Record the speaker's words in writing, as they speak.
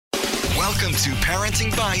Welcome to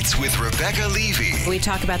Parenting Bites with Rebecca Levy. We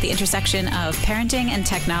talk about the intersection of parenting and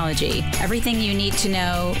technology. Everything you need to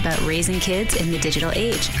know about raising kids in the digital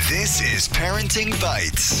age. This is Parenting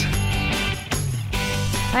Bites.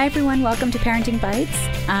 Hi, everyone. Welcome to Parenting Bites.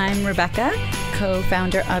 I'm Rebecca,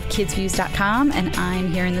 co-founder of KidsViews.com, and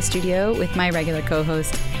I'm here in the studio with my regular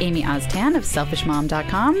co-host, Amy Oztan of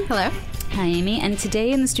SelfishMom.com. Hello. Hi, Amy. And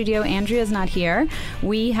today in the studio, Andrea's not here.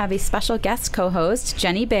 We have a special guest co-host,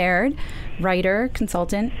 Jenny Baird, writer,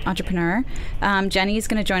 consultant, entrepreneur. Jenny's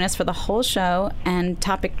going to join us for the whole show. And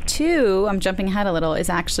topic 2, I'm jumping ahead a little, is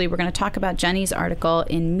actually we're going to talk about Jenny's article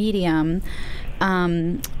in Medium,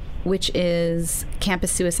 which is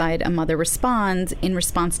Campus Suicide, a Mother Responds, in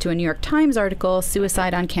response to a New York Times article,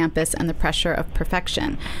 Suicide on Campus and the Pressure of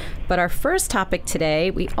Perfection. But our first topic today,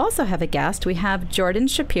 we also have a guest. We have Jordan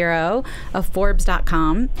Shapiro of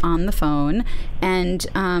Forbes.com on the phone. And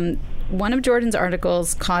one of Jordan's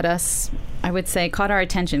articles caught our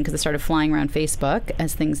attention because it started flying around Facebook,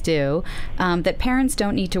 as things do, that parents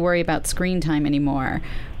don't need to worry about screen time anymore,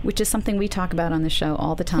 which is something we talk about on the show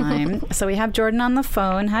all the time. So we have Jordan on the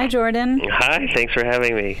phone. Hi, Jordan. Hi, thanks for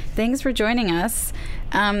having me. Thanks for joining us.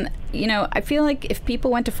 I feel like if people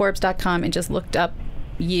went to Forbes.com and just looked up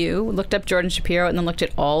Jordan Shapiro, and then looked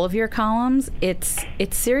at all of your columns, it's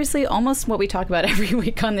seriously almost what we talk about every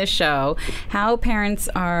week on this show, how parents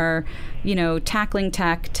are, tackling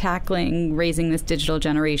tech, tackling raising this digital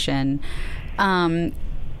generation.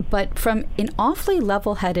 But from an awfully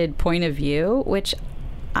level-headed point of view, which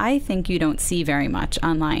I think you don't see very much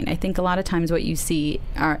online. I think a lot of times what you see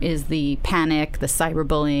is the panic, the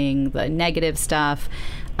cyberbullying, the negative stuff,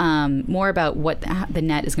 more about what the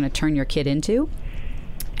net is going to turn your kid into,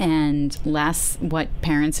 and less what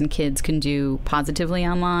parents and kids can do positively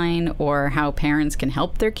online, or how parents can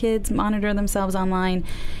help their kids monitor themselves online.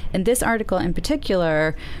 And this article in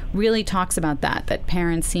particular really talks about that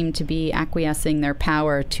parents seem to be acquiescing their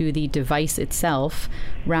power to the device itself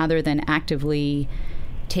rather than actively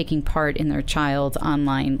taking part in their child's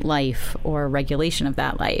online life or regulation of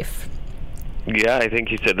that life. Yeah, I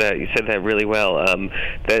think you said that. You said that really well. I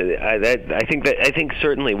think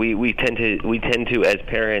certainly we tend to as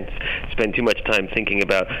parents spend too much time thinking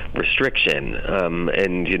about restriction,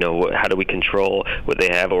 and how do we control what they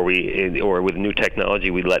have, or with new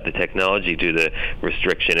technology we let the technology do the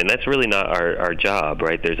restriction, and that's really not our job,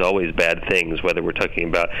 right? There's always bad things, whether we're talking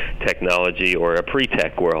about technology or a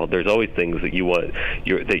pre-tech world. There's always things that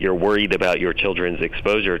that you're worried about your children's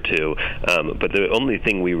exposure to, but the only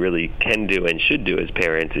thing we really can do and should do as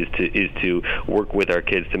parents is to work with our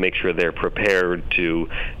kids to make sure they're prepared to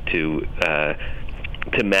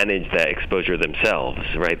manage that exposure themselves,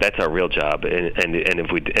 right? That's our real job, and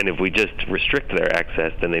if we just restrict their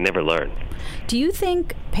access, then they never learn. Do you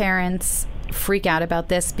think parents freak out about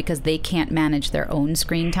this because they can't manage their own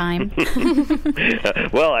screen time?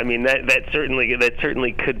 Well, I mean that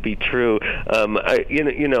certainly could be true. I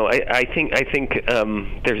think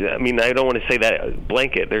there's. I mean, I don't want to say that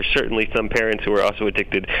blanket. There's certainly some parents who are also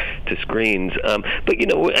addicted to screens. But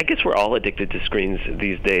I guess we're all addicted to screens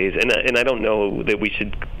these days, and I don't know that we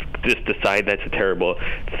should just decide that's a terrible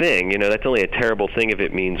thing. That's only a terrible thing if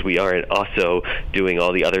it means we aren't also doing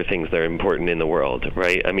all the other things that are important in the world,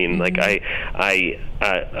 right? I mean, like we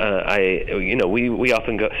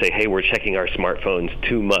often say, hey, we're checking our smartphones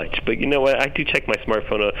too much. But you know what? I do check my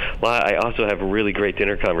smartphone a lot. I also have really great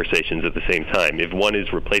dinner conversations at the same time. If one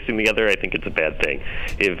is replacing the other, I think it's a bad thing.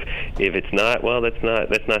 If it's not, well, that's not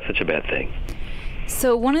such a bad thing.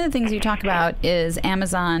 So one of the things you talk about is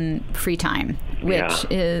Amazon Free Time, which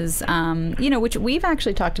is, which we've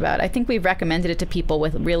actually talked about. I think we've recommended it to people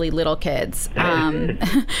with really little kids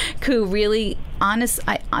who really,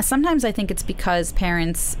 sometimes I think it's because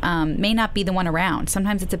parents may not be the one around.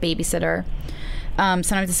 Sometimes it's a babysitter.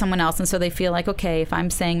 Sometimes it's someone else, and so they feel like, okay, if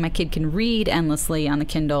I'm saying my kid can read endlessly on the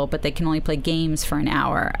Kindle, but they can only play games for an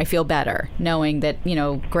hour, I feel better knowing that,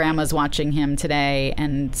 grandma's watching him today,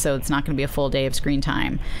 and so it's not going to be a full day of screen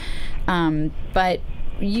time. But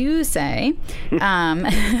you say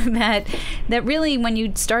that really when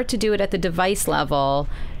you start to do it at the device level,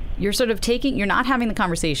 you're sort of you're not having the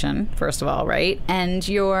conversation, first of all, right? And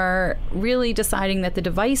you're really deciding that the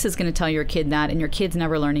device is going to tell your kid that, and your kid's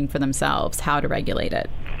never learning for themselves how to regulate it.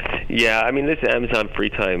 Yeah, I mean, this Amazon Free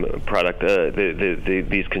Time product,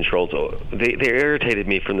 these controls, they irritated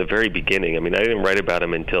me from the very beginning. I mean, I didn't write about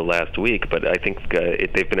them until last week, but I think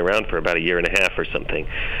they've been around for about a year and a half or something.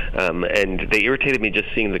 And they irritated me just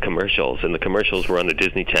seeing the commercials, and the commercials were on the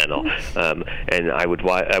Disney Channel. And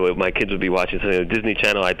my kids would be watching something on the Disney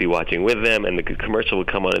Channel, I'd be watching with them, and the commercial would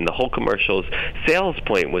come on, and the whole commercial's sales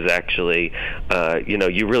point was actually,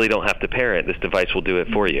 you really don't have to parent. This device will do it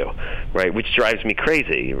for you, right? Which drives me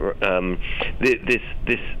crazy. This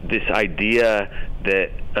idea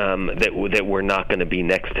that we're not going to be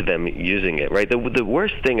next to them using it, right? The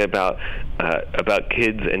worst thing about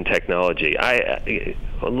kids and technology,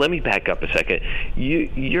 let me back up a second.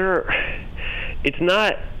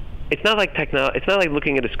 It's not like it's not like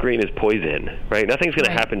looking at a screen is poison, right? Nothing's going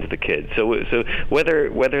to happen to the kids. So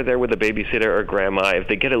whether they're with a babysitter or grandma, if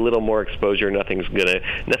they get a little more exposure, nothing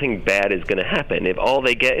bad is going to happen. If all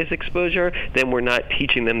they get is exposure, then we're not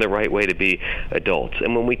teaching them the right way to be adults.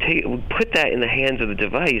 And when we put that in the hands of the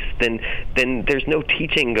device, then there's no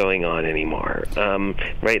teaching going on anymore,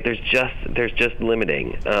 right? There's just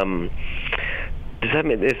limiting. Is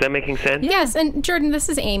that making sense? Yes, and Jordan, this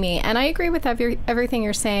is Amy, and I agree with everything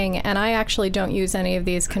you're saying, and I actually don't use any of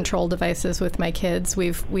these control devices with my kids.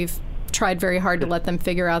 We've tried very hard to let them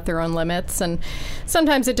figure out their own limits, and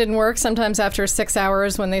sometimes it didn't work. Sometimes after 6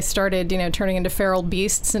 hours, when they started, turning into feral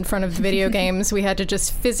beasts in front of the video games, we had to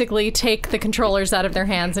just physically take the controllers out of their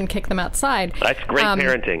hands and kick them outside. That's great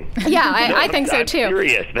parenting. Yeah, I think so too. I'm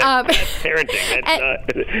serious. That's parenting.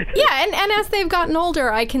 And as they've gotten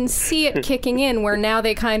older, I can see it kicking in, where now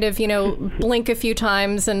they kind of, blink a few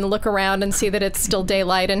times and look around and see that it's still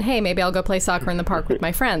daylight, and hey, maybe I'll go play soccer in the park with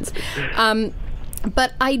my friends.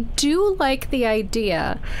 But I do like the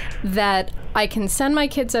idea that I can send my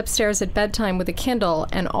kids upstairs at bedtime with a Kindle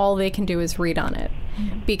and all they can do is read on it.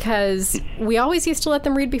 Because we always used to let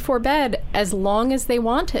them read before bed as long as they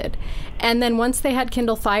wanted. And then once they had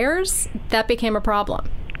Kindle Fires, that became a problem.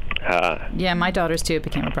 Yeah, my daughters too, it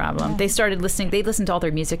became a problem. They listened to all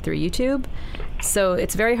their music through YouTube. So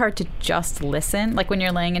it's very hard to just listen, like when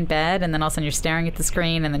you're laying in bed and then all of a sudden you're staring at the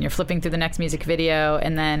screen and then you're flipping through the next music video,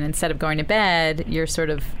 and then instead of going to bed, you're sort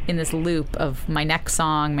of in this loop of my next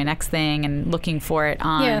song, my next thing, and looking for it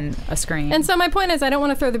on a screen. And so my point is, I don't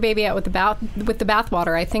want to throw the baby out with the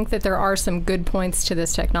bathwater. I think that there are some good points to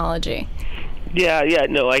this technology. Yeah,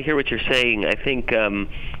 no, I hear what you're saying. I think in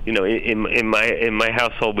my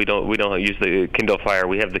household we don't use the Kindle Fire.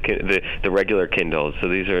 We have the regular Kindles. So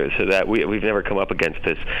we've never come up against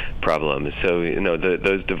this problem. So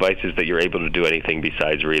those devices that you're able to do anything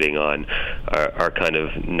besides reading on are kind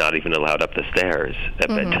of not even allowed up the stairs at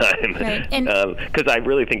bedtime. Right. Because I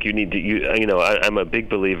really think you need to. I'm a big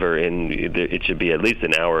believer in it should be at least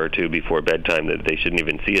an hour or two before bedtime that they shouldn't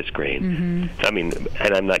even see a screen. I mean,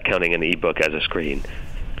 and I'm not counting an ebook as a screen.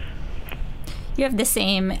 You have the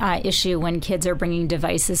same issue when kids are bringing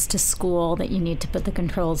devices to school that you need to put the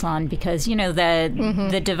controls on, because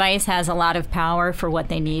the device has a lot of power for what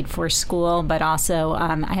they need for school, but also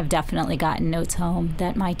I have definitely gotten notes home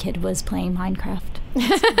that my kid was playing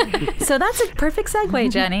Minecraft. So that's a perfect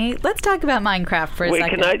segue, Jenny. Let's talk about Minecraft for a second. Wait,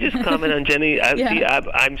 can I just comment on Jenny?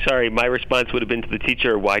 I'm sorry, my response would have been to the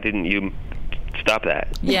teacher, why didn't you stop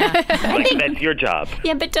that? Yeah. That's your job.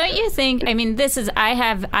 Yeah, but don't you think, I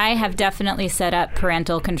have definitely set up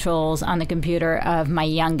parental controls on the computer of my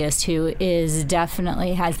youngest, who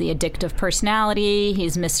definitely has the addictive personality.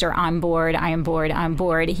 He's Mr. I'm bored, I am bored, I'm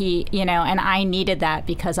bored. And I needed that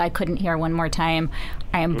because I couldn't hear one more time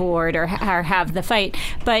I am bored or have the fight.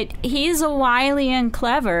 But he's wily and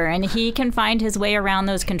clever, and he can find his way around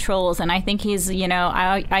those controls. And I think he's,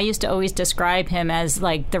 I used to always describe him as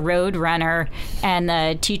like the road runner, and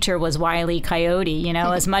the teacher was Wile E. Coyote.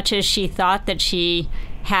 As much as she thought that she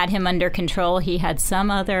had him under control, he had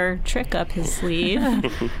some other trick up his sleeve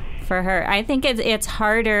for her. I think it's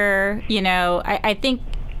harder, I think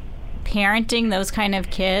parenting those kind of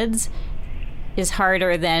kids is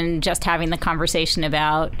harder than just having the conversation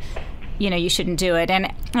about, you shouldn't do it.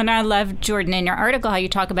 And I love, Jordan, in your article, how you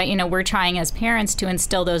talk about, we're trying as parents to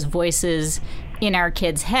instill those voices in our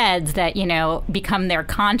kids' heads that, become their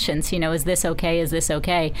conscience. Is this okay? Is this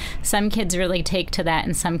okay? Some kids really take to that,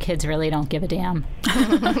 and some kids really don't give a damn.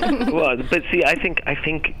 Well, but see, I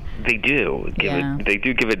think They do. Yeah. They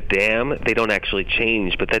do give a damn. They don't actually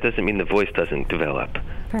change, but that doesn't mean the voice doesn't develop.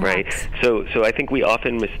 Right. So I think we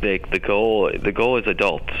often mistake the goal. The goal is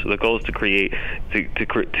adults. The goal is to create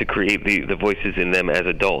the voices in them as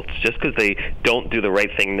adults. Just because they don't do the right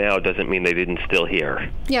thing now doesn't mean they didn't still hear.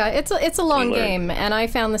 Yeah, it's a long game, and I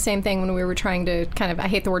found the same thing when we were trying to kind of, I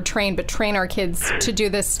hate the word train, but train our kids to do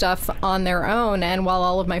this stuff on their own. And while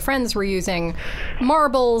all of my friends were using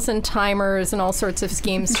marbles and timers and all sorts of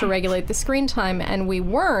schemes to regulate the screen time, and we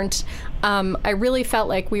weren't, I really felt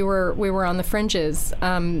like we were on the fringes.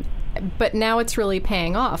 But now it's really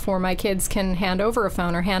paying off, where my kids can hand over a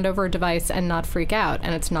phone or hand over a device and not freak out,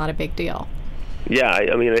 and it's not a big deal. Yeah,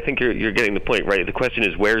 I mean, I think you're getting the point, right? The question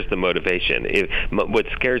is, where's the motivation? What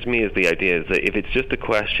scares me is the idea is that if it's just a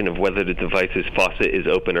question of whether the device's faucet is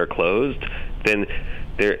open or closed, then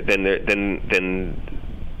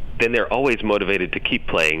they're always motivated to keep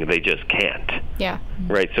playing. They just can't. Yeah.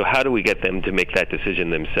 Right. So how do we get them to make that decision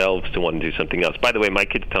themselves to want to do something else? By the way, my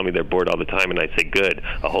kids tell me they're bored all the time, and I say, "Good.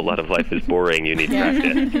 A whole lot of life is boring. You need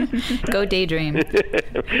practice." Go daydream.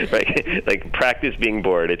 Right. Like practice being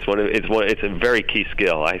bored. It's a very key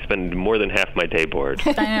skill. I spend more than half my day bored.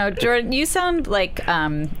 I know, Jordan. You sound like I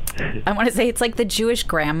want to say it's like the Jewish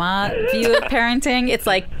grandma view of parenting. It's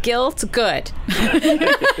like guilt, good.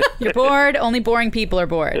 You're bored. Only boring people are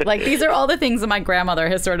bored. Like these are all the things that my grandmother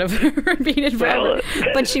has sort of repeated forever.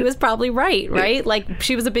 But she was probably right? Like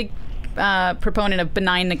she was a big proponent of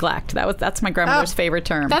benign neglect. That's my grandmother's favorite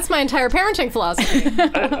term. That's my entire parenting philosophy.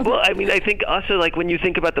 Well, I mean, I think also like when you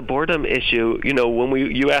think about the boredom issue, you know, when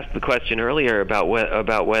you asked the question earlier about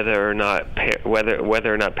whether or not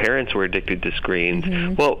parents were addicted to screens.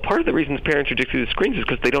 Mm-hmm. Well, part of the reasons parents are addicted to screens is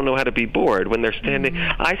because they don't know how to be bored when they're standing.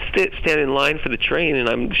 Mm-hmm. I stand in line for the train, and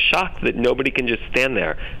I'm shocked that nobody can just stand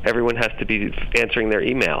there. Everyone has to be answering their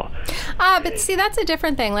email. But see, that's a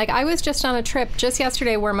different thing. Like I was just on a trip just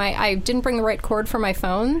yesterday where I didn't bring the right cord for my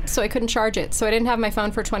phone, so I couldn't charge it. So I didn't have my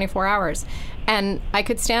phone for 24 hours. And I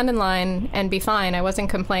could stand in line and be fine. I wasn't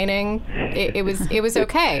complaining. It was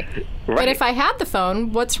okay. Right. But if I had the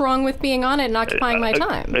phone, what's wrong with being on it and occupying my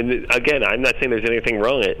time? And again, I'm not saying there's anything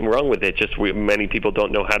wrong with it. Just many people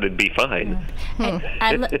don't know how to be fine.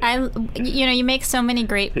 You make so many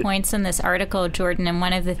great points in this article, Jordan. And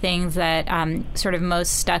one of the things that sort of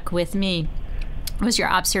most stuck with me was your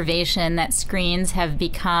observation that screens have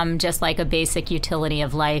become just like a basic utility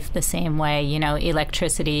of life, the same way,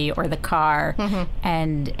 electricity or the car.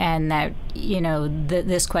 Mm-hmm. And that,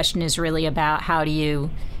 this question is really about how do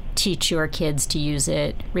you teach your kids to use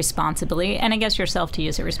it responsibly, and I guess yourself to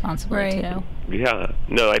use it responsibly too. Yeah,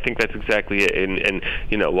 no, I think that's exactly it. And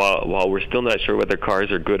while we're still not sure whether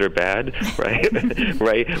cars are good or bad, right?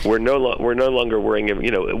 Right, we're no longer worrying.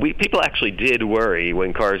 People actually did worry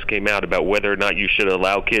when cars came out about whether or not you should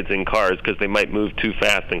allow kids in cars because they might move too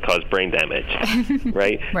fast and cause brain damage,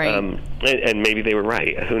 right? Right. And maybe they were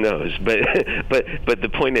right. Who knows? But the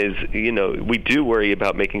point is, we do worry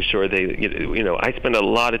about making sure they. I spend a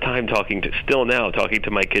lot of time talking to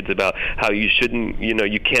my kids about how you shouldn't.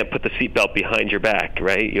 You can't put the seatbelt behind your back,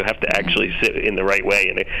 right? You have to actually sit in the right way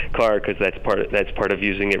in a car because that's part of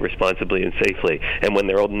using it responsibly and safely. And when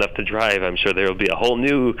they're old enough to drive, I'm sure there will be a whole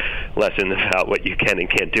new lesson about what you can and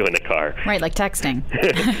can't do in a car. Right, like texting.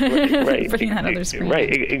 Right. Putting that other screen.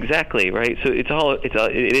 Right, exactly. Right. So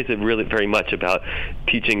it is really very much about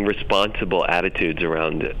teaching responsible attitudes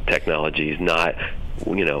around technologies, not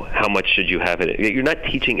how much should you have it. You're not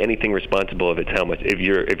teaching anything responsible if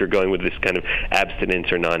you're going with this kind of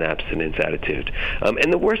abstinence or non-abstinence attitude.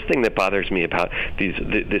 And the worst thing that bothers me about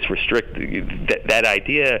that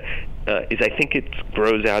idea is I think it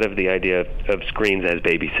grows out of the idea of screens as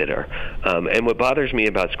babysitter. And what bothers me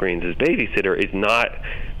about screens as babysitter is not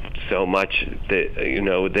so much that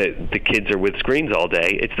that the kids are with screens all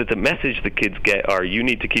day. It's that the message the kids get are, you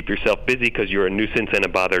need to keep yourself busy because you're a nuisance and a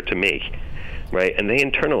bother to me. Right, and they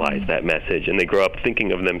internalize that message, and they grow up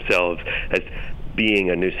thinking of themselves as being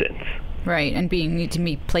a nuisance. Right, and need to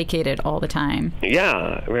be placated all the time.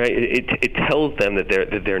 Yeah, right. It tells them that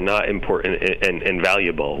they're not important and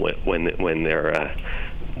valuable when they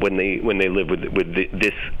live with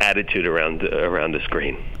this attitude around the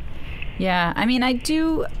screen. Yeah, I mean, I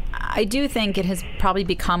do think it has probably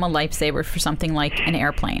become a lifesaver for something like an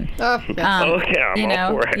airplane. I'm all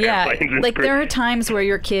for airplanes. Like there are times where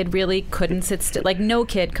your kid really couldn't sit still, like no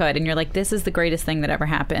kid could, and you're like, this is the greatest thing that ever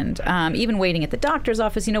happened. Even waiting at the doctor's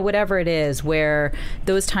office, whatever it is, where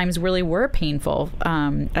those times really were painful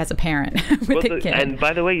as a parent with a kid. And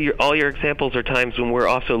by the way, all your examples are times when we're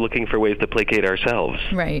also looking for ways to placate ourselves.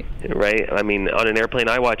 Right. Right. I mean, on an airplane,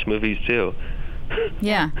 I watch movies too.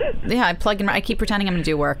 Yeah. I plug in. I keep pretending I'm going to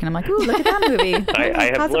do work, and I'm like, ooh, look at that movie.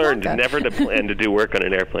 I have learned never to plan to do work on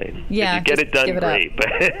an airplane. Yeah, if you get it done, great.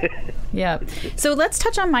 Yeah. So let's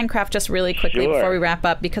touch on Minecraft just really quickly before we wrap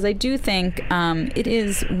up, because I do think it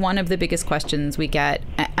is one of the biggest questions we get.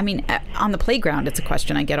 I mean, on the playground, it's a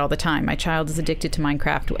question I get all the time. My child is addicted to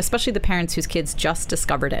Minecraft, especially the parents whose kids just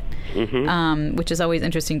discovered it, which is always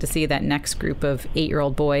interesting to see that next group of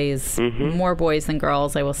 8-year-old boys, more boys than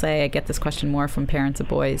girls, I will say. I get this question more from parents of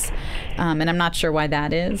boys, and I'm not sure why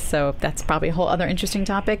that is, so that's probably a whole other interesting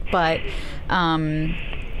topic. But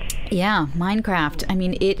yeah, Minecraft, I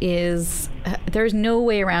mean, it is, there's no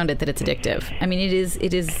way around it that it's addictive. I mean,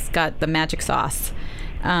 it is got the magic sauce.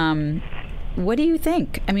 What do you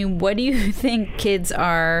think? I mean, what do you think kids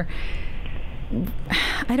are,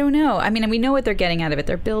 I don't know. I mean, we know what they're getting out of it.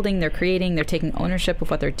 They're building, they're creating, they're taking ownership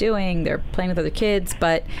of what they're doing, they're playing with other kids,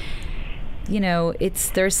 but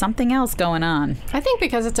there's something else going on. I think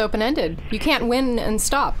because it's open-ended. You can't win and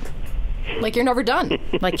stop. Like, you're never done.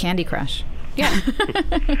 Like Candy Crush. Yeah.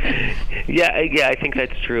 yeah, I think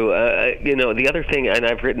that's true. The other thing, and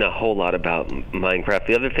I've written a whole lot about Minecraft,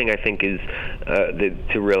 the other thing I think is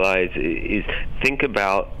to realize is think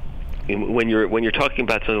about when you're talking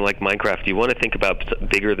about something like Minecraft, you want to think about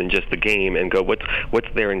bigger than just the game and go,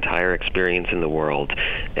 what's their entire experience in the world?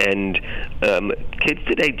 And kids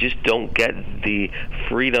today just don't get the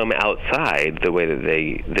freedom outside the way that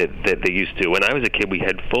they used to. When I was a kid, we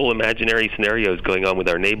had full imaginary scenarios going on with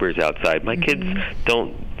our neighbors outside. My kids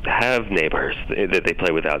don't have neighbors that they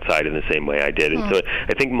play with outside in the same way I did. And so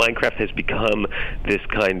I think Minecraft has become this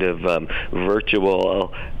kind of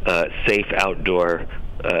virtual, safe outdoor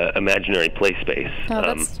imaginary play space. Oh,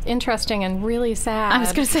 that's interesting and really sad. I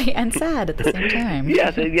was going to say, and sad at the same time.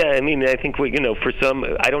 Yeah. I mean, I think for some,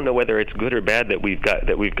 I don't know whether it's good or bad that we've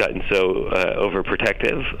gotten so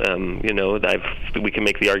overprotective. We can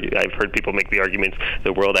make the argument. I've heard people make the arguments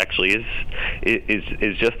the world actually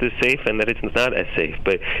is just as safe, and that it's not as safe.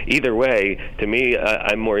 But either way, to me,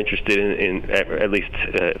 I'm more interested in at least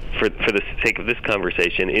for the sake of this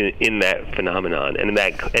conversation, in that phenomenon, and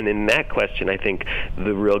in that question, I think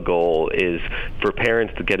the real goal is for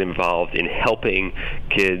parents to get involved in helping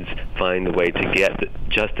kids find a way to get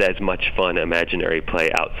just as much fun imaginary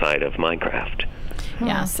play outside of Minecraft.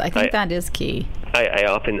 Yes, I think that is key. I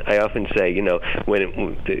often say,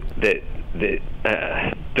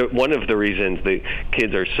 one of the reasons the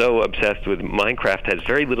kids are so obsessed with Minecraft has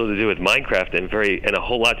very little to do with Minecraft and a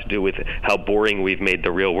whole lot to do with how boring we've made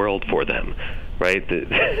the real world for them, right?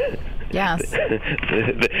 Yes.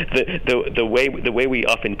 The way we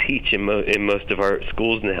often teach in most of our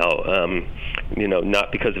schools now,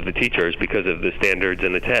 not because of the teachers, because of the standards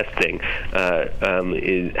and the testing,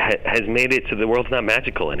 has made it so the world's not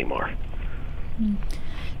magical anymore.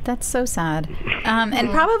 That's so sad, and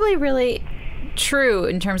probably really true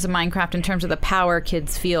in terms of Minecraft, in terms of the power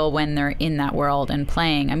kids feel when they're in that world and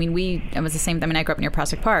playing. I mean, it was the same. I mean, I grew up near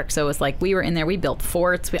Prospect Park, so it was like we were in there. We built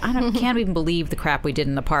forts. Can't even believe the crap we did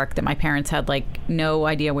in the park. That my parents had no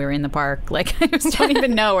idea we were in the park. I just don't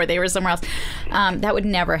even know, or they were somewhere else. That would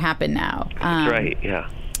never happen now. That's right. Yeah.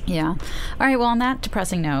 Yeah. All right. Well, on that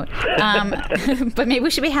depressing note, but maybe we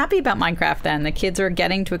should be happy about Minecraft then. The kids are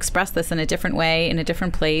getting to express this in a different way, in a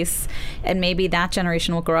different place, and maybe that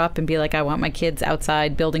generation will grow up and be like, I want my kids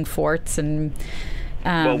outside building forts and.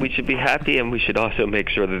 Well, we should be happy, and we should also make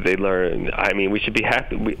sure that they learn. I mean, we should be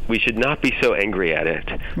happy. We should not be so angry at it.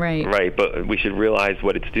 Right. Right. But we should realize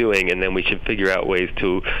what it's doing, and then we should figure out ways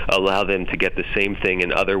to allow them to get the same thing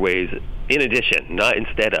in other ways, in addition, not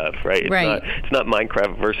instead of. Right. It's not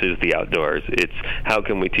Minecraft versus the outdoors. It's how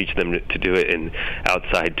can we teach them to do it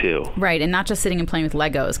outside too. Right, and not just sitting and playing with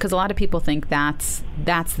Legos, because a lot of people think that's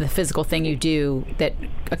the physical thing you do that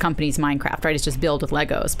accompanies Minecraft. Right. It's just build with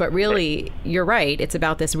Legos, but really, You're right. It's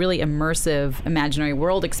about this really immersive imaginary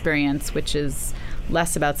world experience, which is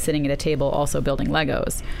less about sitting at a table also building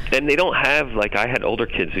Legos. And they don't have, I had older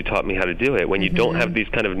kids who taught me how to do it. When you don't have these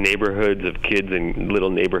kind of neighborhoods of kids and little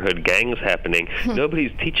neighborhood gangs happening,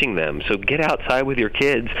 nobody's teaching them. So get outside with your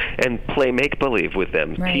kids and play make-believe with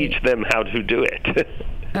them. Right. Teach them how to do it.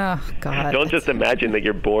 Oh, God. Don't just imagine that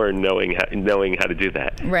you're born knowing how to do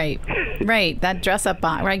that. Right. That dress-up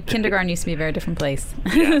box. Right. Kindergarten used to be a very different place.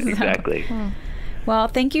 Yeah, exactly. Well,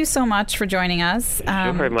 thank you so much for joining us.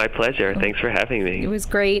 Sure, my pleasure. Thanks for having me. It was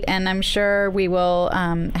great, and I'm sure we will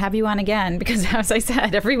have you on again because, as I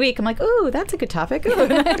said, every week I'm like, ooh, that's a good topic. Ooh,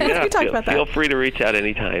 let's talk about that. Feel free to reach out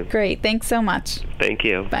anytime. Great. Thanks so much. Thank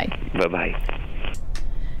you. Bye. Bye-bye.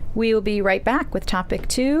 We will be right back with topic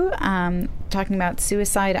 2, talking about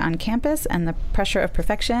suicide on campus and the pressure of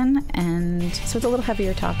perfection. And so it's a little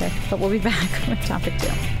heavier topic, but we'll be back with topic 2.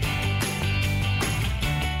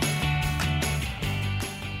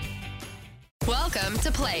 Welcome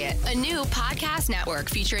to Play It, a new podcast network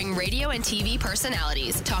featuring radio and TV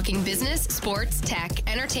personalities talking business, sports, tech,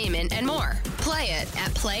 entertainment, and more. Play it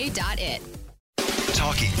at play.it.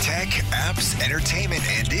 Talking tech, apps, entertainment,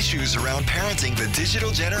 and issues around parenting the digital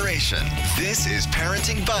generation. This is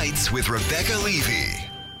Parenting Bites with Rebecca Levy.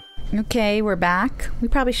 Okay, we're back. We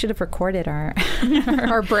probably should have recorded our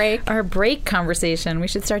our break conversation. We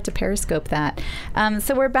should start to Periscope that.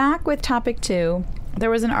 So we're back with topic 2. There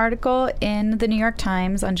was an article in the New York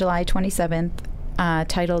Times on July 27th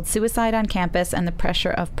titled "Suicide on Campus and the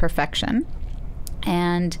Pressure of Perfection,"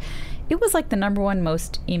 and it was like the number 1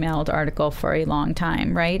 most emailed article for a long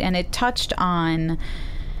time, right? And it touched on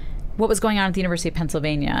what was going on at the University of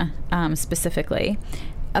Pennsylvania, specifically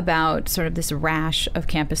about sort of this rash of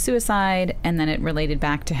campus suicide, and then it related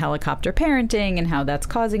back to helicopter parenting and how that's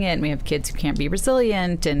causing it. And we have kids who can't be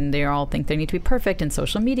resilient, and they all think they need to be perfect, and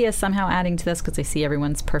social media is somehow adding to this because they see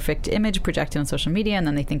everyone's perfect image projected on social media, and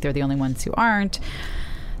then they think they're the only ones who aren't.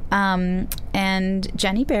 And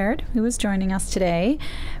Jenny Baird, who is joining us today,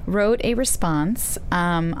 wrote a response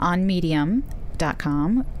on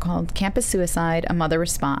Medium.com called "Campus Suicide, A Mother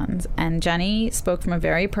Responds." And Jenny spoke from a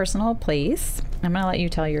very personal place. I'm going to let you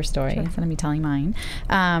tell your story instead of me telling mine.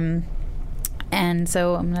 And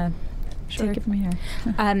so I'm going to take it from here.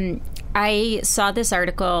 I saw this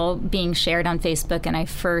article being shared on Facebook, and I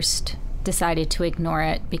first decided to ignore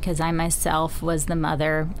it because I myself was the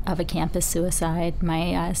mother of a campus suicide.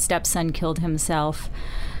 My stepson killed himself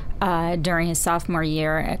during his sophomore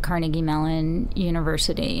year at Carnegie Mellon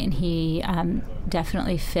University, and he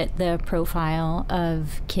definitely fit the profile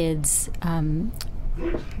of kids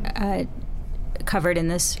covered in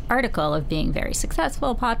this article of being very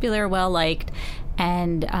successful, popular, well-liked,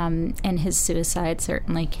 and his suicide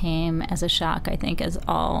certainly came as a shock, I think, as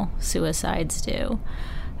all suicides do.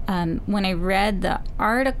 When I read the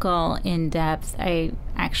article in depth, I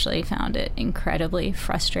actually found it incredibly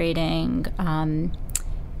frustrating and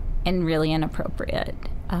really inappropriate,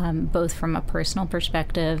 both from a personal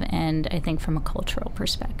perspective and I think from a cultural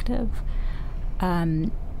perspective. A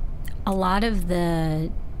lot of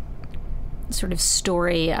the sort of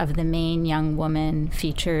story of the main young woman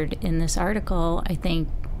featured in this article, I think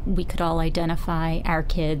we could all identify our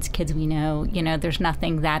kids we know. You know, there's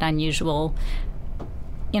nothing that unusual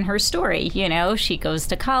in her story. You know, she goes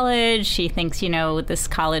to college, she thinks, you know, this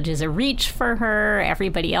college is a reach for her,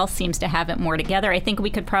 everybody else seems to have it more together. I think we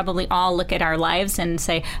could probably all look at our lives and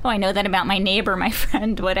say, oh, I know that about my neighbor, my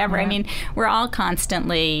friend, whatever. Yeah. I mean, we're all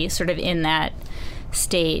constantly sort of in that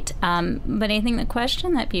state. But I think the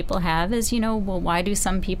question that people have is, you know, well, why do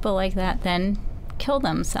some people like that then kill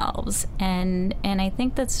themselves? And I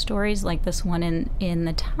think that stories like this one in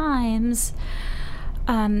the Times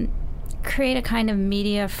create a kind of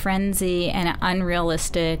media frenzy and an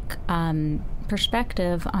unrealistic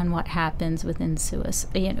perspective on what happens within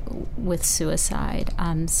with suicide.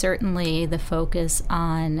 Certainly the focus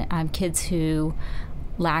on kids who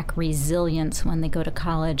lack resilience when they go to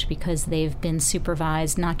college because they've been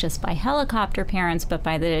supervised not just by helicopter parents, but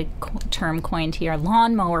by the term coined here,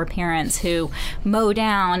 lawnmower parents, who mow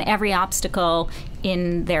down every obstacle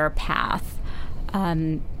in their path.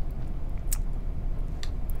 I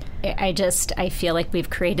feel like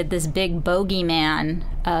we've created this big bogeyman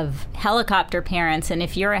of helicopter parents, and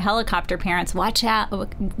if you're a helicopter parent, watch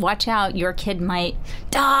out, your kid might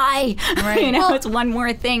die. Right. You know, well, it's one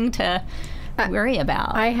more thing to worry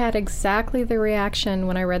about. I had exactly the reaction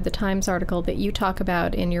when I read the Times article that you talk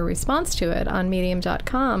about in your response to it on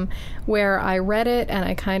Medium.com, where I read it and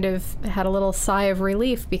I kind of had a little sigh of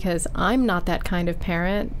relief because I'm not that kind of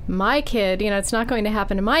parent. My kid, you know, it's not going to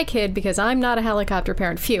happen to my kid because I'm not a helicopter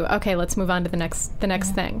parent. Phew. Okay, let's move on to the next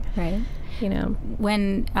thing. Right. You know,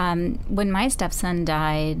 when my stepson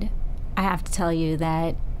died, I have to tell you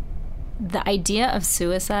that the idea of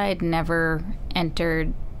suicide never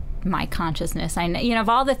entered my consciousness. I know, you know, of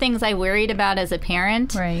all the things I worried about as a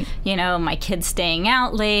parent, right? You know, my kids staying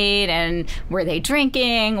out late, and were they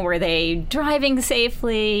drinking? Were they driving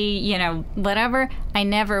safely? You know, whatever. I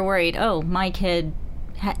never worried, oh, my kid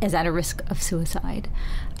is at a risk of suicide.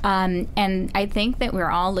 And I think that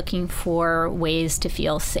we're all looking for ways to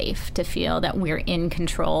feel safe, to feel that we're in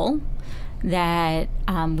control, that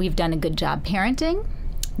we've done a good job parenting,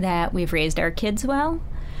 that we've raised our kids well.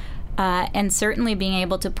 And certainly being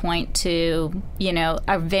able to point to, you know,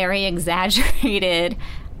 a very exaggerated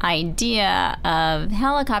idea of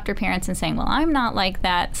helicopter parents and saying, well, I'm not like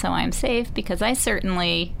that, so I'm safe, because I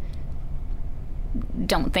certainly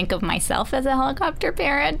don't think of myself as a helicopter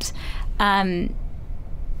parent.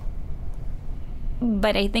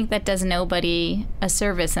 But I think that does nobody a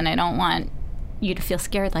service, and I don't want you to feel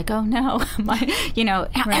scared, like, oh no,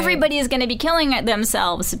 everybody is going to be killing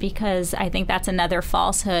themselves, because I think that's another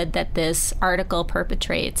falsehood that this article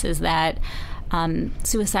perpetrates, is that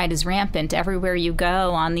suicide is rampant everywhere you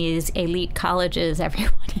go. On these elite colleges,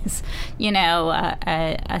 everyone is,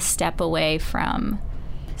 a step away from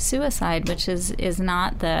suicide, which is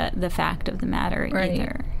not the fact of the matter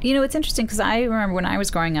either. It's interesting, because I remember when I was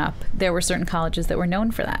growing up, there were certain colleges that were known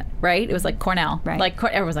for that, right? It was like Cornell. Right. Like,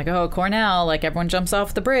 everyone was like, oh, Cornell, like everyone jumps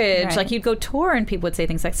off the bridge. Right. Like, you'd go tour and people would say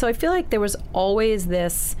things like, so I feel like there was always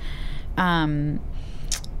this, I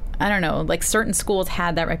don't know, like certain schools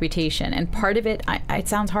had that reputation. And part of it, it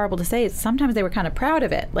sounds horrible to say, sometimes they were kind of proud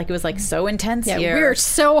of it. Like, it was like so intense here. We're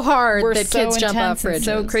so hard that so kids jump off bridges.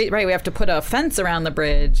 So crazy. Right, we have to put a fence around the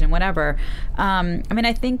bridge and whatever.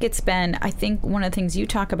 I think one of the things you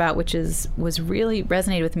talk about, which was really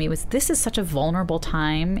resonated with me, was this is such a vulnerable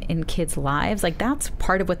time in kids' lives. Like, that's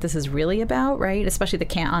part of what this is really about, right? Especially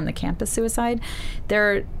on the campus suicide.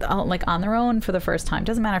 They're like on their own for the first time.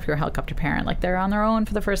 Doesn't matter if you're a helicopter parent. Like, they're on their own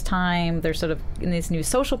for the first time. They're sort of in these new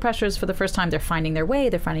social pressures for the first time. They're finding their way.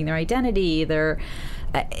 They're finding their identity.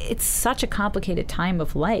 It's such a complicated time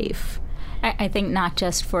of life. I think not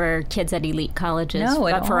just for kids at elite colleges,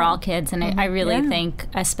 but for all kids. And I really think,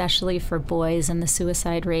 especially for boys, and the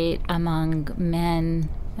suicide rate among men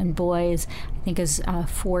and boys, I think is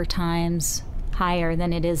 4 times higher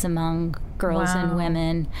than it is among girls and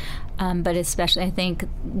women. But especially, I think,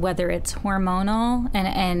 whether it's hormonal,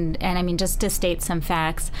 and I mean, just to state some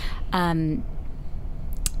facts,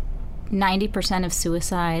 90% of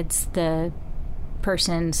suicides, the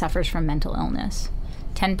person suffers from mental illness.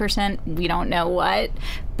 10%, we don't know what.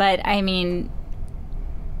 But, I mean,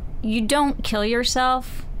 you don't kill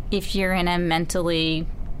yourself if you're in a mentally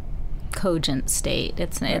cogent state.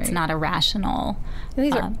 It's not a rational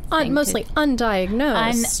These are mostly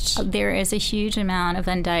undiagnosed. There is a huge amount of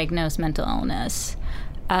undiagnosed mental illness.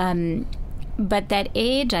 But that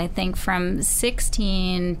age, I think, from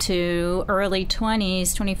 16 to early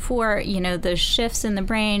 20s, 24, the shifts in the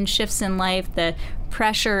brain, shifts in life, the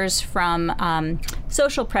pressures from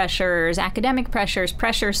social pressures, academic pressures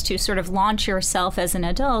to sort of launch yourself as an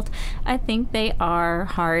adult, I think they are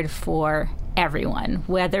hard for everyone,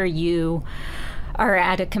 whether you are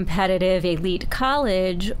at a competitive elite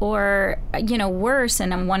college or, worse.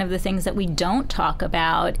 And one of the things that we don't talk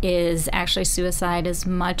about is actually suicide is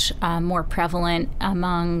much more prevalent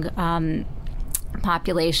among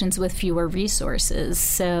populations with fewer resources.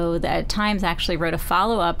 So the Times actually wrote a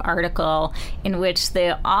follow-up article in which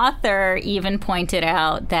the author even pointed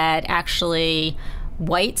out that actually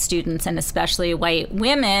white students, and especially white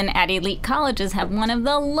women at elite colleges, have one of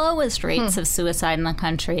the lowest rates of suicide in the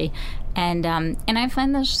country. And I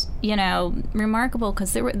find this, remarkable,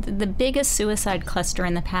 because the biggest suicide cluster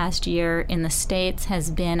in the past year in the States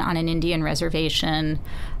has been on an Indian reservation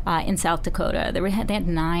in South Dakota. They had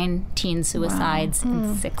 9 teen suicides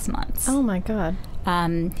in 6 months. Oh, my God.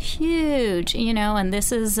 Huge, and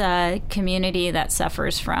this is a community that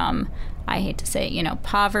suffers from, I hate to say it,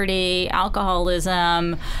 poverty,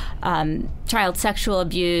 alcoholism, child sexual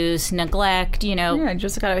abuse, neglect, Yeah,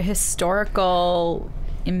 just kind of a historical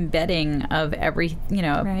embedding of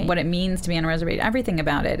what it means to be on a reservation. Everything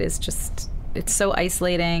about it is just, it's so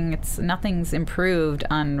isolating. Nothing's improved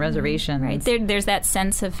on reservations. Right. There's that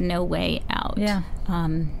sense of no way out. Yeah.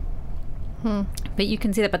 But you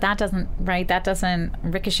can see that, but that doesn't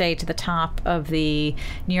ricochet to the top of the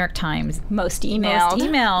New York Times most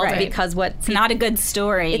emailed because it's not a good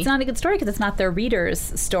story. It's not a good story because it's not their reader's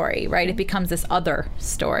story, right? It becomes this other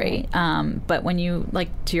story. But when you, like,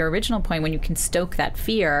 to your original point, when you can stoke that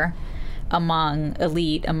fear among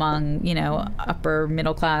elite, among, upper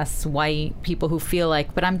middle class white people who feel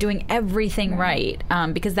like, but I'm doing everything right,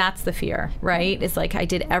 because that's the fear, right? It's like, I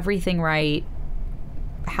did everything right.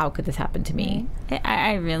 How could this happen to me?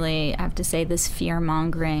 I really have to say, this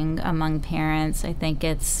fear-mongering among parents, I think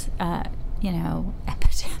it's, epidemic,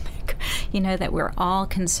 that we're all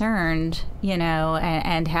concerned,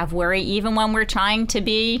 and have worry, even when we're trying to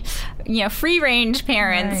be, free-range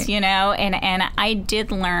parents, and I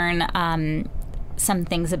did learn some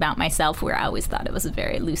things about myself where I always thought it was a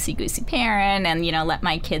very loosey-goosey parent and, let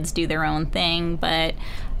my kids do their own thing, but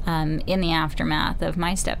in the aftermath of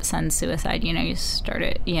my stepson's suicide, you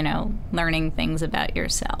started, learning things about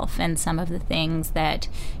yourself and some of the things that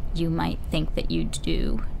you might think that you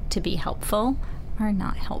do to be helpful are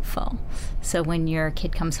not helpful. So when your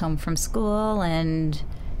kid comes home from school and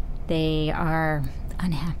they are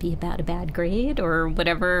unhappy about a bad grade or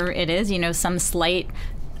whatever it is, some slight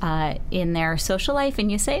in their social life,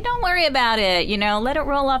 and you say, don't worry about it, let it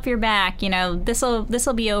roll off your back,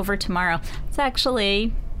 this'll be over tomorrow. It's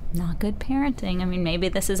actually not good parenting. I mean, maybe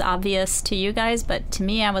this is obvious to you guys, but to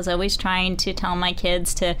me, I was always trying to tell my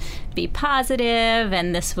kids to be positive,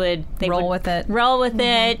 and they roll would with it. Roll with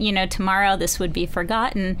it. Tomorrow this would be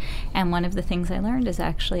forgotten. And one of the things I learned is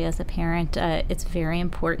actually, as a parent, it's very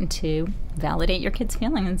important to validate your kid's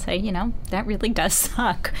feeling and say, that really does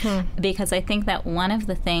suck. Because I think that one of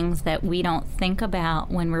the things that we don't think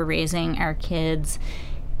about when we're raising our kids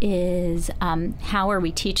is how are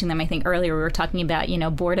we teaching them? I think earlier we were talking about,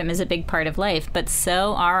 boredom is a big part of life, but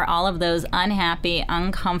so are all of those unhappy,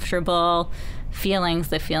 uncomfortable feelings,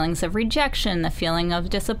 the feelings of rejection, the feeling of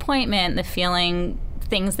disappointment, the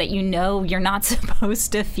things that you're not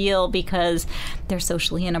supposed to feel because they're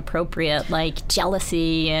socially inappropriate, like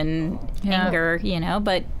jealousy and anger,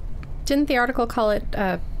 but... Didn't the article call it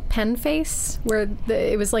pen face, where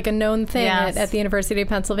it was like a known thing at the University of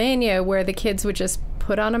Pennsylvania, where the kids would just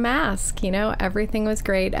put on a mask, everything was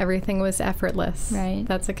great, everything was effortless. Right.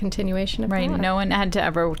 That's a continuation of that. No one had to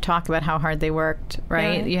ever talk about how hard they worked,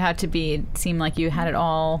 right? You had to seem like you had it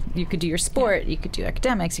all. You could do your sport, you could do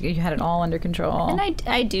academics, you had it all under control. And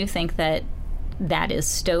I do think that is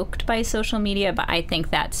stoked by social media, but I think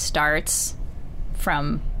that starts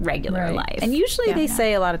from regular life. And usually they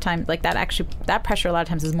say a lot of times, like that pressure a lot of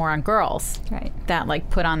times is more on girls. Right. That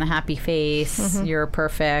put on the happy face, you're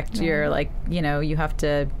perfect, you're you have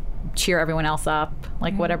to cheer everyone else up,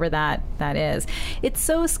 whatever that is. It's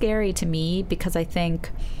so scary to me because I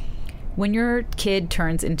think when your kid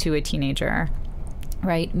turns into a teenager,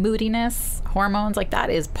 right, moodiness, hormones,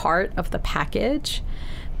 that is part of the package.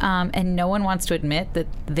 And no one wants to admit that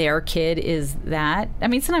their kid is that. I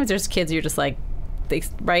mean, sometimes there's kids you're just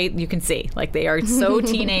you can see they are so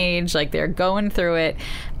teenage, they're going through it,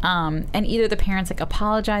 and either the parents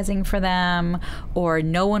apologizing for them, or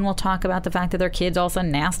no one will talk about the fact that their kid's also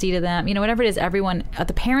nasty to them, whatever it is. Everyone,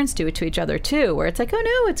 the parents do it to each other too, where it's oh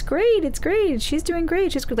no, it's great, she's doing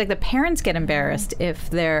great, she's great. The parents get embarrassed if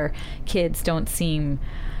their kids don't seem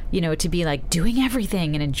to be doing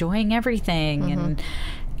everything and enjoying everything. And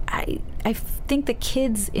I think the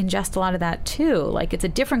kids ingest a lot of that too. It's a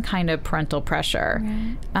different kind of parental pressure,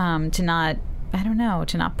 to not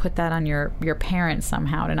put that on your parents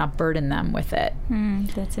somehow, to not burden them with it.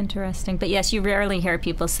 That's interesting. But yes, you rarely hear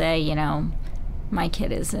people say, my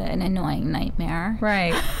kid is an annoying nightmare.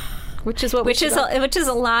 Right. Which is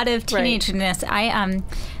a lot of teenagerness.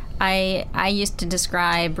 I used to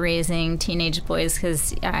describe raising teenage boys,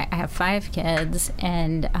 because I have 5 kids,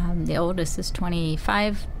 and the oldest is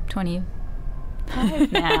 25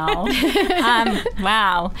 now.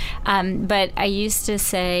 Wow. But I used to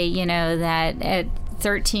say, that at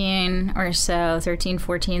 13 or so, 13,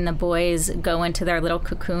 14, the boys go into their little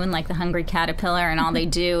cocoon like the hungry caterpillar, and all they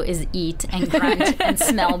do is eat and grunt and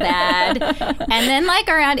smell bad. And then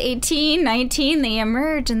around 18, 19, they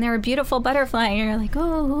emerge and they're a beautiful butterfly, and you're like,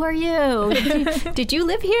 oh, who are you? Did you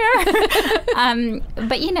live here?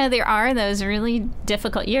 But there are those really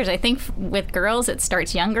difficult years. I think with girls it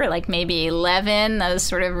starts younger, maybe 11, those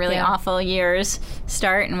sort of really awful years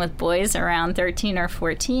start, and with boys around 13 or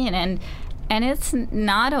 14. And it's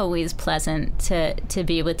not always pleasant to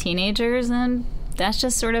be with teenagers, and that's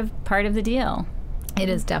just sort of part of the deal. It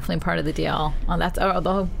is definitely part of the deal. Well,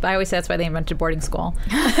 I always say that's why they invented boarding school.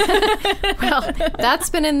 Well, that's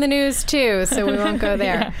been in the news too, so we won't go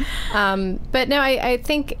there. But no, I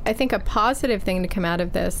think a positive thing to come out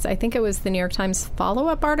of this, I think it was the New York Times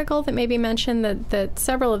follow-up article that maybe mentioned that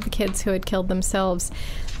several of the kids who had killed themselves,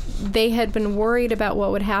 they had been worried about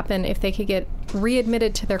what would happen if they could get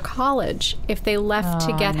readmitted to their college if they left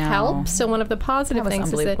to get help. So one of the positive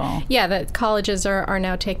things is that colleges are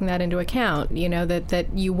now taking that into account, that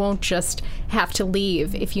you won't just have to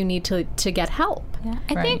leave if you need to get help. Yeah.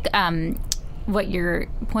 I think what you're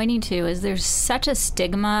pointing to is there's such a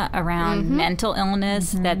stigma around mental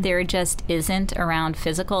illness that there just isn't around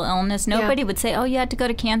physical illness. Nobody would say, oh, you had to go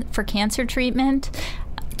to for cancer treatment.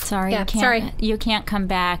 Sorry, you can't come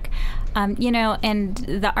back. And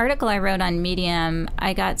the article I wrote on Medium,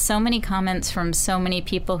 I got so many comments from so many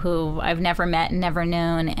people who I've never met and never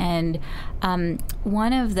known. And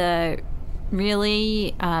one of the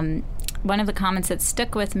comments that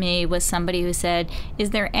stuck with me was somebody who said, is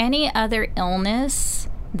there any other illness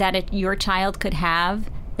that your child could have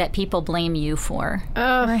that people blame you for?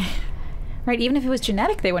 Oh, right. Even if it was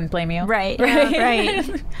genetic, they wouldn't blame you. Right.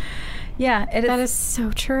 Right. Yeah, That is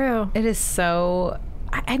so true. It is so.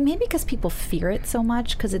 Maybe because people fear it so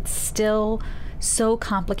much, because it's still so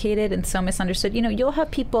complicated and so misunderstood. You know, you'll have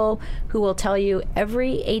people who will tell you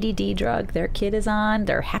every ADD drug their kid is on.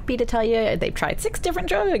 They're happy to tell you they've tried 6 different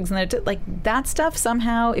drugs, and they're like that stuff.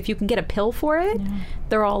 Somehow, if you can get a pill for it,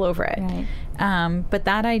 they're all over it. Right. But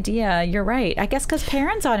that idea, you're right. I guess because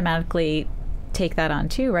parents automatically take that on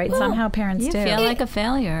too, right? Well, Somehow parents You do. feel like a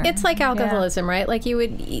failure. It's like alcoholism, right? Like you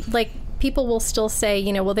would, like people will still say,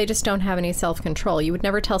 you know, well, they just don't have any self-control. You would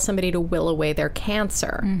never tell somebody to will away their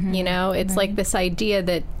cancer. You know, it's like this idea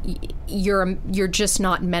that you're just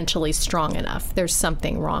not mentally strong enough. There's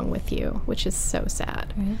something wrong with you, which is so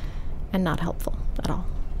sad and not helpful at all.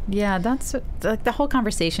 Yeah, that's like the whole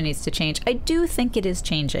conversation needs to change. I do think it is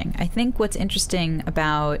changing. I think what's interesting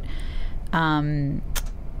about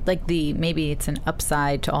like maybe it's an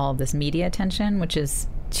upside to all of this media attention, which is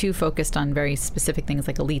too focused on very specific things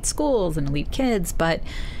like elite schools and elite kids, but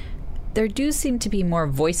there do seem to be more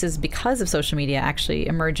voices because of social media actually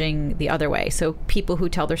emerging the other way. So people who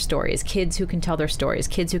tell their stories, kids who can tell their stories,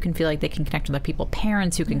 kids who can feel like they can connect with other people,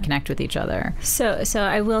 parents who can connect with each other. So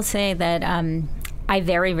I will say that I have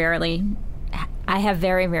very rarely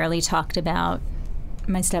talked about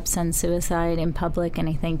my stepson's suicide in public, and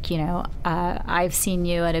I think, you know, I've seen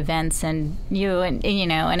you at events and you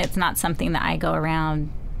know, and it's not something that I go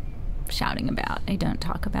around shouting about. I don't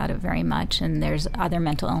talk about it very much, and there's other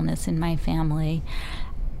mental illness in my family,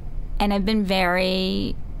 and I've been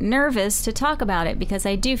very nervous to talk about it because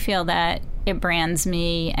I do feel that it brands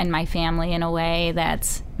me and my family in a way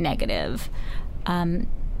that's negative.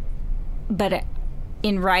 But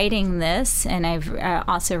in writing this, and I've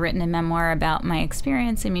also written a memoir about my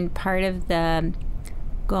experience, I mean, part of the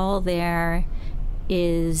goal there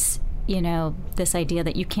is, you know, this idea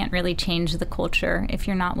that you can't really change the culture if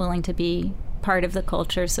you're not willing to be part of the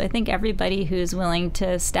culture. So I think everybody who's willing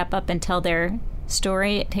to step up and tell their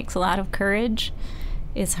story, it takes a lot of courage.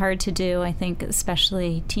 It's hard to do, I think,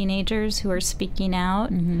 especially teenagers who are speaking out,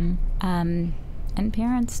 and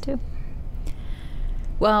parents too.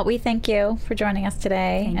 Well, we thank you for joining us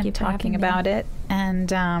today Thank and you for talking having me. about it.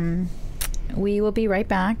 And we will be right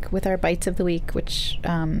back with our Bites of the Week, which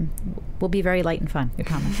will be very light and fun, we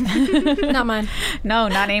promise. Not mine. No,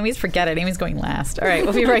 not Amy's. Forget it. Amy's going last. All right,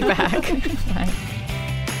 we'll be right back. Bye.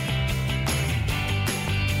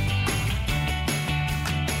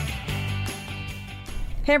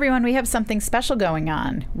 Hey, everyone. We have something special going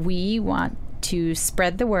on. We want to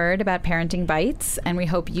spread the word about Parenting Bites, and we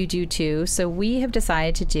hope you do too. So we have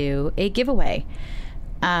decided to do a giveaway.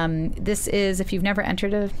 This is, if you've never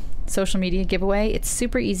entered a social media giveaway, it's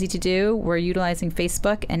super easy to do. We're utilizing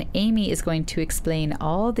Facebook, and Amy is going to explain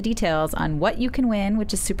all the details on what you can win,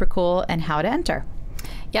 which is super cool, and how to enter.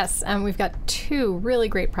 Yes, we've got 2 really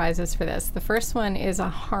great prizes for this. The first one is a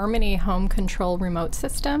Harmony home control remote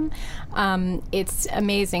system. It's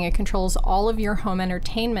amazing. It controls all of your home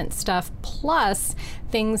entertainment stuff, plus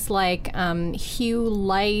things like Hue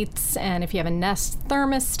lights, and if you have a Nest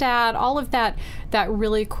thermostat, all of that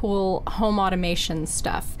really cool home automation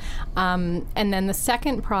stuff. And then the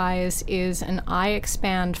second prize is an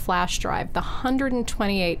iXpand flash drive, the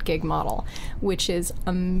 128 gig model, which is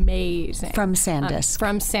amazing. From SanDisk.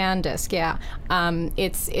 From SanDisk, yeah.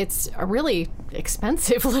 It's a really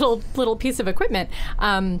expensive little piece of equipment.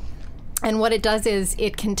 And what it does is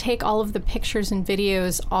it can take all of the pictures and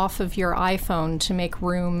videos off of your iPhone to make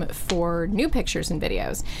room for new pictures and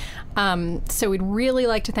videos. So we'd really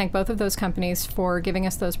like to thank both of those companies for giving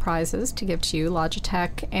us those prizes to give to you,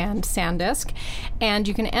 Logitech and SanDisk. And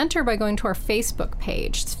you can enter by going to our Facebook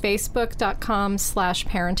page. It's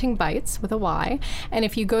facebook.com/parentingbites with a Y. And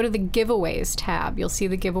if you go to the giveaways tab, you'll see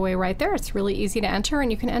the giveaway right there. It's really easy to enter,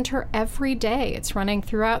 and you can enter every day. It's running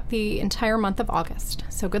throughout the entire month of August.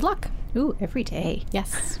 So good luck. Ooh, every day.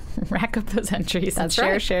 Yes. Rack up those entries and That's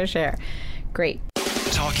share, right. share. Great.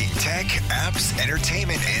 Talking tech, apps,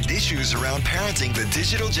 entertainment, and issues around parenting the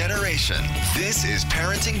digital generation. This is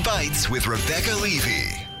Parenting Bites with Rebecca Levy.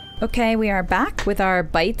 Okay, we are back with our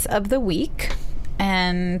Bites of the Week.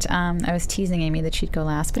 And I was teasing Amy that she'd go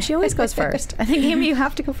last, but she always goes first. I think, Amy, you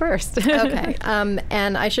have to go first. Okay.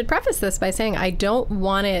 And I should preface this by saying I don't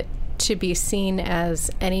want it to be seen as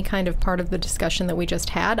any kind of part of the discussion that we just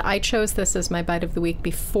had. I chose this as my Bite of the Week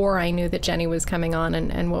before I knew that Jenny was coming on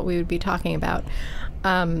and what we would be talking about.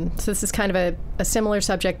 So this is kind of a similar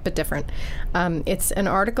subject, but different. It's an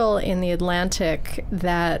article in The Atlantic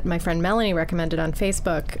that my friend Melanie recommended on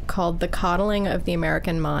Facebook called The Coddling of the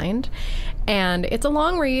American Mind. And it's a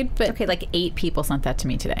long read, but... Okay, like 8 people sent that to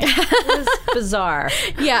me today. It was bizarre.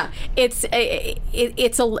 Yeah, it's a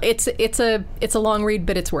long read,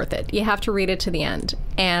 but it's worth it. You have to read it to the end.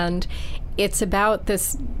 And it's about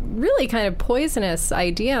this really kind of poisonous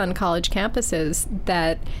idea on college campuses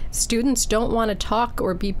that students don't want to talk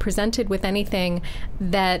or be presented with anything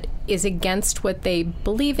that is against what they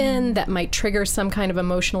believe in, that might trigger some kind of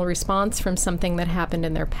emotional response from something that happened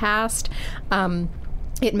in their past.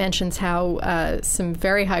 It mentions how some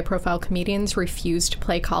very high-profile comedians refuse to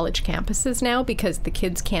play college campuses now because the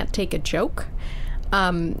kids can't take a joke.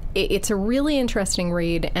 It's a really interesting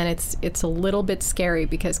read, and it's a little bit scary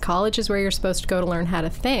because college is where you're supposed to go to learn how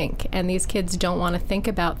to think, and these kids don't want to think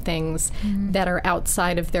about things that are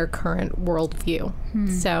outside of their current worldview.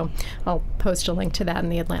 So I'll post a link to that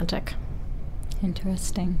in The Atlantic.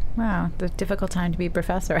 Interesting. Wow, the difficult time to be a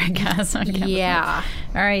professor, I guess. Yeah.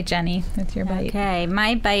 All right, Jenny, what's your bite? Okay,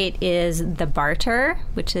 my bite is The Barter,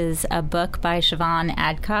 which is a book by Siobhan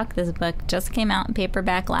Adcock. This book just came out in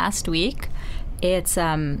paperback last week. It's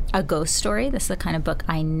a ghost story. This is the kind of book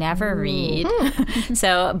I never read.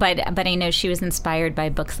 So, but I know she was inspired by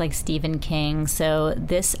books like Stephen King. So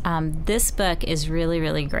this book is really,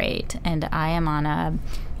 really great. And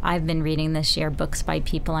I've been reading this year books by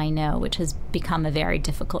people I know, which has become a very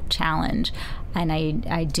difficult challenge. And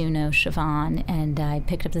I do know Siobhan, and I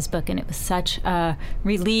picked up this book, and it was such a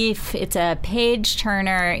relief. It's a page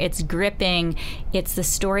turner. It's gripping. It's the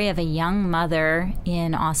story of a young mother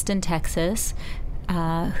in Austin, Texas,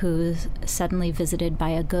 who's suddenly visited by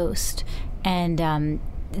a ghost. And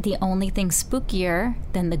the only thing spookier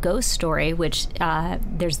than the ghost story, which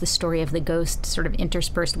there's the story of the ghost sort of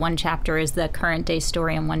interspersed. One chapter is the current day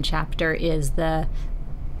story, and one chapter is the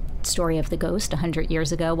story of the ghost 100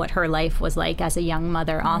 years ago, what her life was like as a young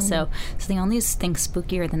mother also. So the only thing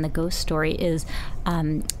spookier than the ghost story is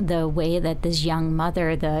the way that this young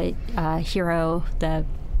mother, the hero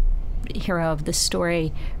of the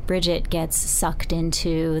story, Bridget, gets sucked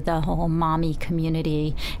into the whole mommy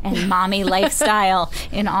community and mommy lifestyle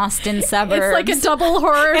in Austin suburbs. It's like a double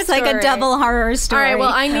horror It's like a double horror story. All right,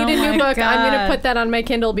 well, I need a new book. God. I'm going to put that on my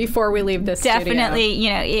Kindle before we leave this Definitely,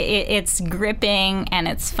 studio. it's gripping, and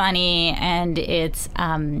it's funny, and it's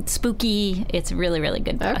spooky. It's really, really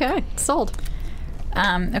good book. Okay, sold.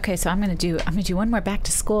 Okay, so I'm gonna do one more back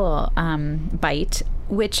to school bite,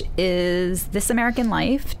 which is This American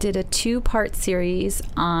Life did a 2-part series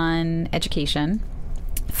on education,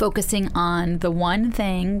 focusing on the one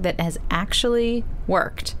thing that has actually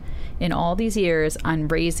worked in all these years on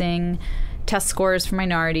raising test scores for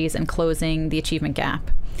minorities and closing the achievement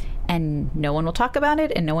gap. And no one will talk about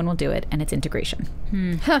it, and no one will do it, and it's integration.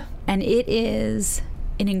 And it is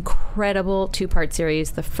an incredible 2-part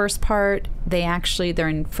series. The first part, they're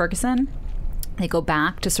in Ferguson. They go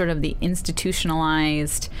back to sort of the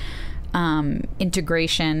institutionalized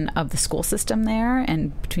integration of the school system there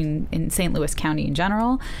and in St. Louis County in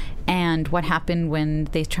general, and what happened when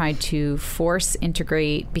they tried to force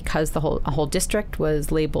integrate because a whole district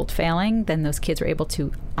was labeled failing. Then those kids were able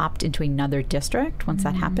to opt into another district once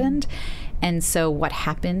that happened. And so what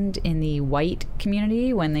happened in the white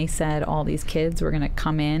community when they said all these kids were going to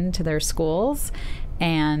come into their schools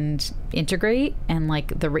and integrate, and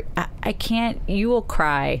like you will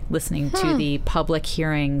cry listening to the public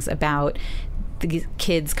hearings about the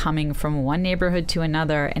kids coming from one neighborhood to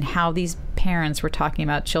another and how these parents were talking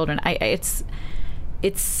about children. It's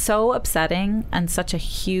so upsetting on such a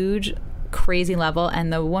huge, crazy level.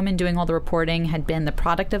 And the woman doing all the reporting had been the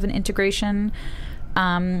product of an integration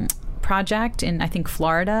project in, I think,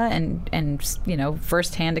 Florida, and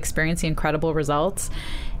firsthand experiencing incredible results.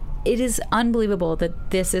 It is unbelievable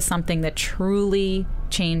that this is something that truly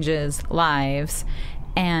changes lives,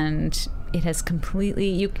 and it has completely,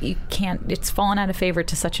 you can't, it's fallen out of favor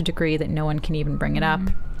to such a degree that no one can even bring it up.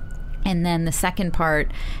 And then the second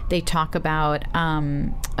part, they talk about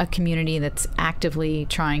a community that's actively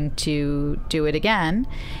trying to do it again,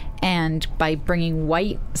 and by bringing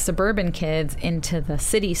white suburban kids into the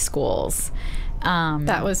city schools.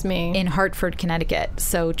 That was me. In Hartford, Connecticut.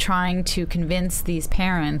 So trying to convince these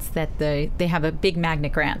parents that they have a big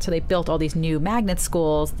magnet grant. So they built all these new magnet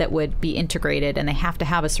schools that would be integrated, and they have to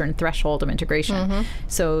have a certain threshold of integration.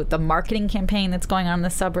 So the marketing campaign that's going on in the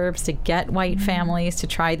suburbs to get white families to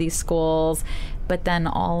try these schools, but then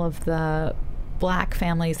all of the black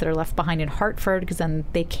families that are left behind in Hartford, because then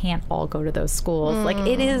they can't all go to those schools. Like,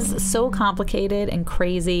 it is so complicated and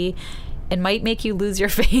crazy. It might make you lose your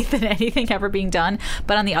faith in anything ever being done.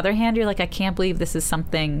 But on the other hand, you're like, I can't believe this is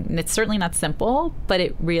something, and it's certainly not simple, but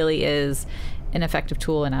it really is an effective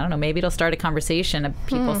tool. And I don't know, maybe it'll start a conversation of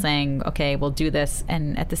people saying, okay, we'll do this.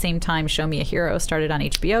 And at the same time, Show Me a Hero started on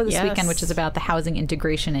HBO this weekend, which is about the housing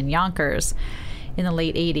integration in Yonkers in the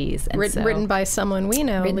late 80s. And written by someone we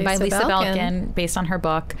know, written by Lisa Belkin, based on her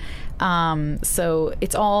book. So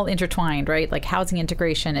it's all intertwined, right? Like housing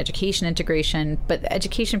integration, education integration, but the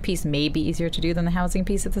education piece may be easier to do than the housing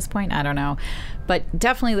piece at this point. I don't know. But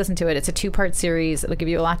definitely listen to it. It's a 2-part series. It'll give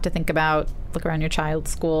you a lot to think about. Look around your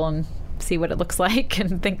child's school and see what it looks like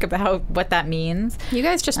and think about what that means. You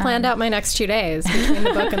guys just planned out my next 2 days between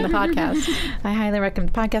the book and the podcast. I highly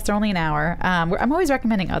recommend. Podcasts are only an hour. I'm always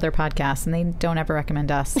recommending other podcasts, and they don't ever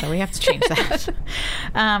recommend us, so we have to change that.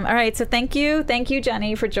 All right, so thank you,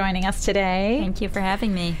 Jenny, for joining us today. Thank you for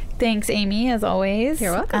having me. Thanks, Amy, as always.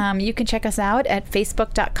 You're welcome. You can check us out at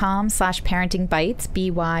facebook.com/parentingbites,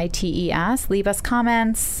 BYTES. Leave us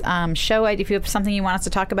comments. If you have something you want us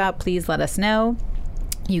to talk about, please let us know.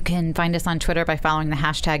 You can find us on Twitter by following the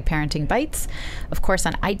hashtag Parenting Bites. Of course,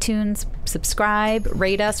 on iTunes, subscribe,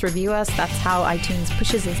 rate us, review us. That's how iTunes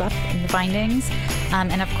pushes us up in the findings.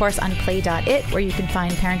 And of course, on play.it, where you can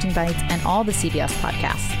find Parenting Bites and all the CBS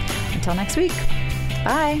podcasts. Until next week,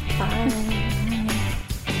 bye. Bye.